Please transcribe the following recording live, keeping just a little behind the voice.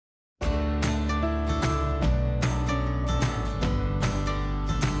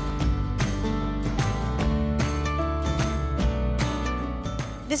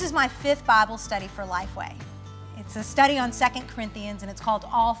This is my 5th Bible study for Lifeway. It's a study on 2 Corinthians, and it's called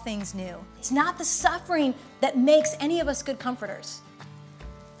All Things New. It's not the suffering that makes any of us good comforters.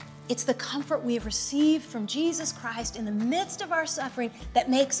 It's the comfort we have received from Jesus Christ in the midst of our suffering that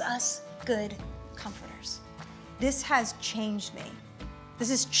makes us good comforters. This has changed me.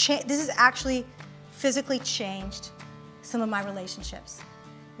 This has actually physically changed some of my relationships.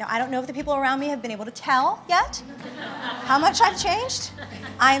 Now, I don't know if the people around me have been able to tell yet how much I've changed.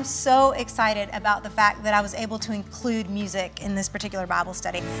 I am so excited about the fact that I was able to include music in this particular Bible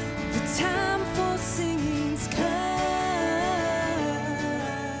study. The time for singing's come.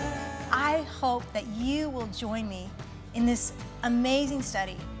 I hope that you will join me in this amazing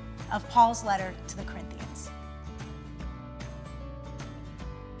study of Paul's letter to the Corinthians.